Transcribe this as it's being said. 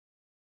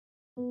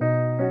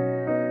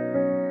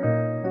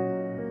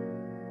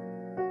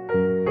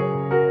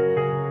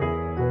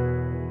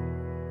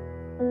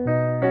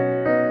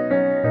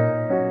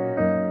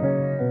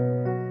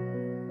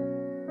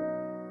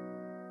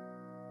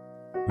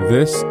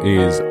This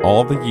is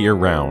All the Year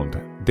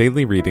Round,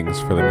 daily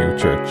readings for the New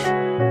Church.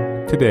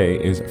 Today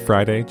is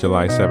Friday,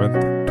 July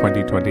 7th,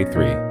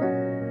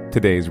 2023.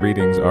 Today's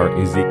readings are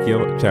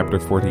Ezekiel chapter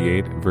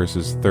 48,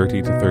 verses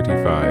 30 to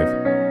 35,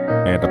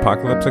 and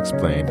Apocalypse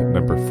Explained,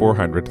 number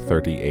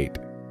 438.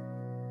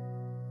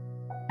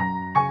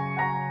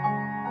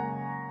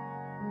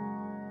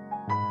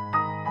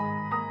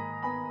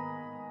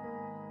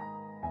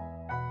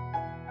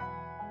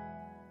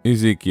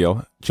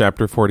 Ezekiel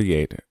chapter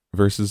 48,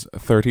 verses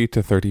 30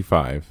 to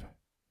 35.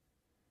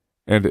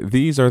 And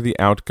these are the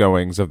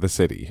outgoings of the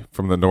city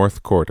from the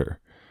north quarter,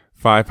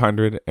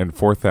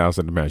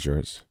 504,000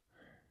 measures.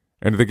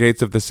 And the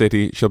gates of the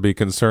city shall be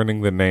concerning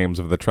the names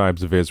of the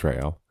tribes of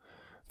Israel.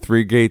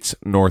 3 gates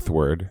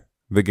northward,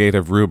 the gate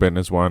of Reuben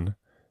is one,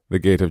 the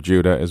gate of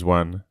Judah is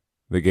one,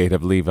 the gate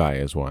of Levi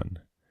is one.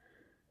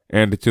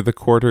 And to the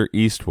quarter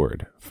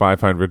eastward,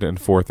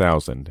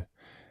 504,000,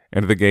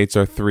 and the gates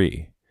are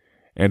 3,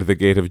 and the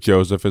gate of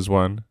Joseph is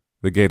one,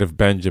 the gate of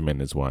Benjamin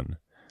is one,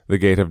 the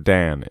gate of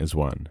Dan is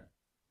one.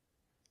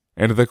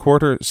 And the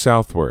quarter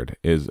southward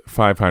is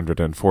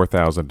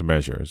 504,000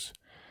 measures,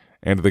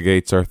 and the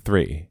gates are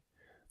 3.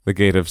 The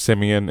gate of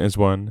Simeon is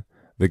one,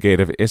 the gate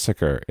of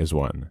Issachar is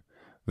one,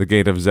 the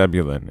gate of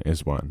Zebulun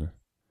is one.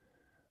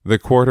 The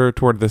quarter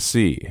toward the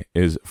sea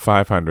is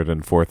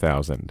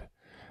 504,000.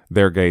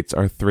 Their gates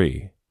are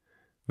 3.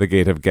 The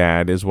gate of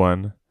Gad is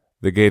one,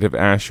 the gate of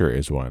Asher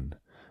is one,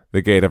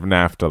 the gate of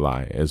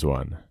Naphtali is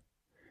one.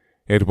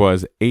 It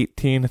was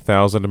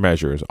 18,000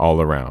 measures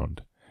all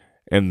around,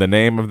 and the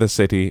name of the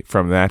city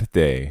from that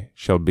day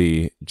shall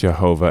be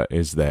Jehovah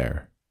is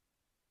there.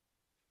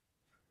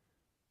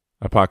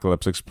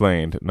 Apocalypse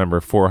Explained,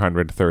 number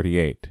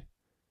 438.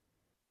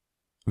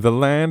 The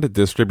land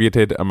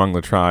distributed among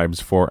the tribes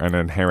for an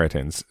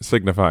inheritance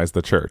signifies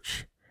the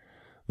church.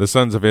 The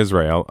sons of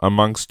Israel,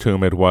 amongst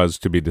whom it was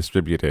to be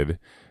distributed,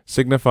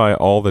 signify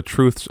all the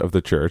truths of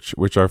the church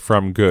which are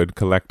from good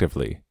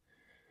collectively.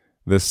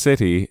 The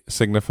city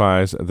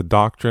signifies the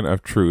doctrine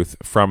of truth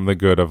from the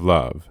good of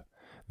love.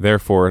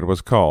 Therefore it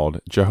was called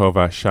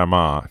Jehovah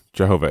Shammah,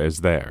 Jehovah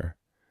is there.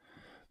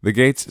 The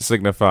gates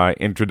signify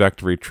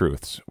introductory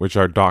truths, which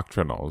are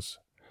doctrinals.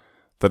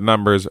 The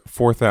numbers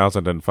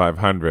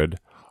 4,500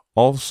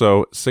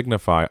 also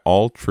signify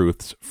all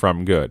truths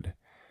from good,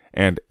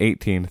 and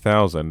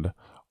 18,000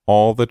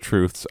 all the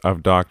truths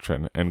of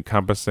doctrine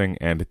encompassing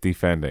and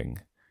defending.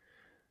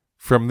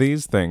 From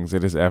these things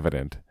it is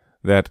evident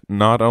that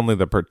not only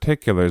the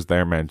particulars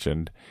there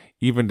mentioned,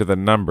 even to the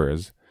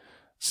numbers,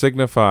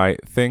 signify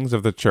things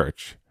of the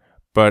church,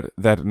 but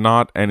that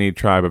not any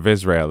tribe of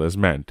Israel is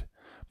meant,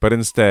 but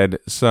instead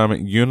some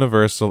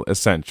universal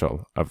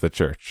essential of the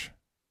church.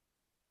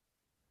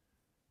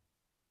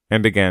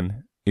 And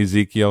again,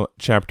 Ezekiel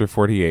chapter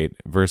 48,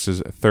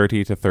 verses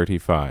 30 to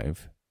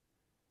 35.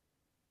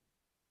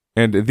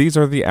 And these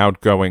are the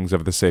outgoings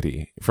of the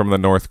city, from the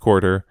north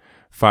quarter,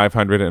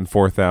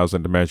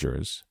 504,000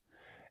 measures.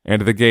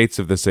 And the gates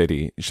of the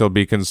city shall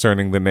be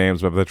concerning the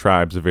names of the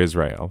tribes of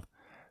Israel.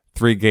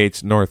 3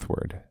 gates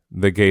northward,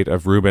 the gate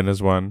of Reuben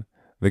is one,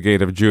 the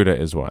gate of Judah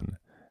is one,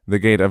 the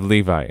gate of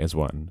Levi is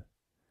one.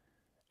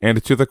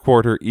 And to the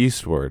quarter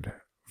eastward,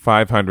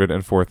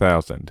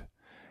 504,000,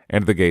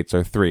 and the gates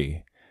are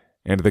 3,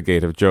 and the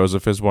gate of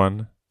Joseph is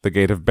one, the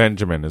gate of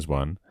Benjamin is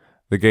one,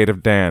 the gate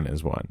of Dan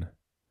is one.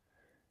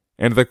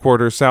 And the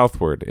quarter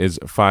southward is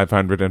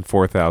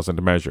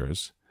 504,000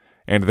 measures,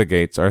 and the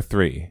gates are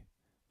 3.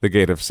 The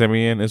gate of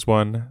Simeon is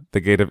one, the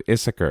gate of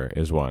Issachar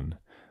is one,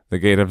 the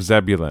gate of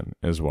Zebulun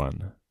is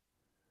one.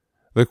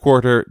 The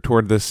quarter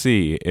toward the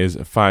sea is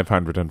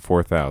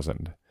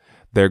 504,000.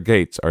 Their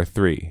gates are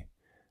 3.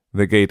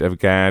 The gate of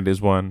Gad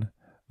is one,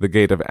 the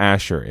gate of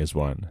Asher is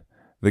one,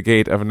 the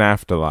gate of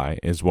Naphtali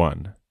is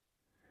one.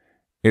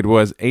 It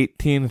was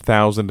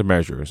 18,000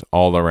 measures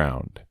all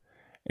around,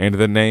 and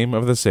the name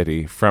of the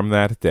city from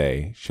that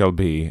day shall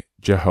be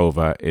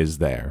Jehovah is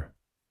there.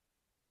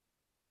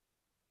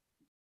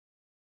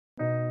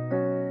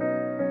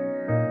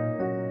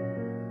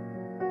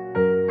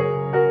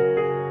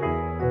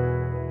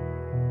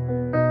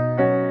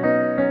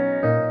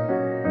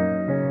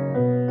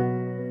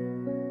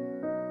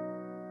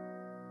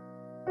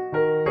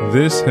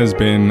 This has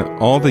been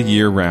All the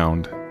Year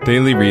Round,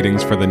 daily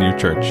readings for the New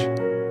Church.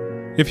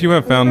 If you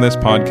have found this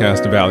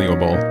podcast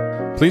valuable,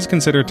 please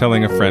consider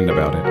telling a friend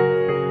about it.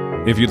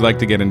 If you'd like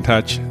to get in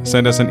touch,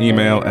 send us an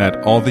email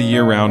at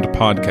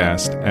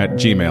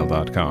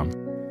alltheyearroundpodcast@gmail.com.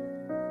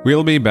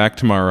 We'll be back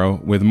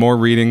tomorrow with more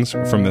readings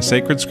from the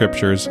sacred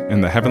scriptures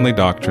and the heavenly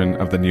doctrine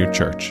of the New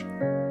Church.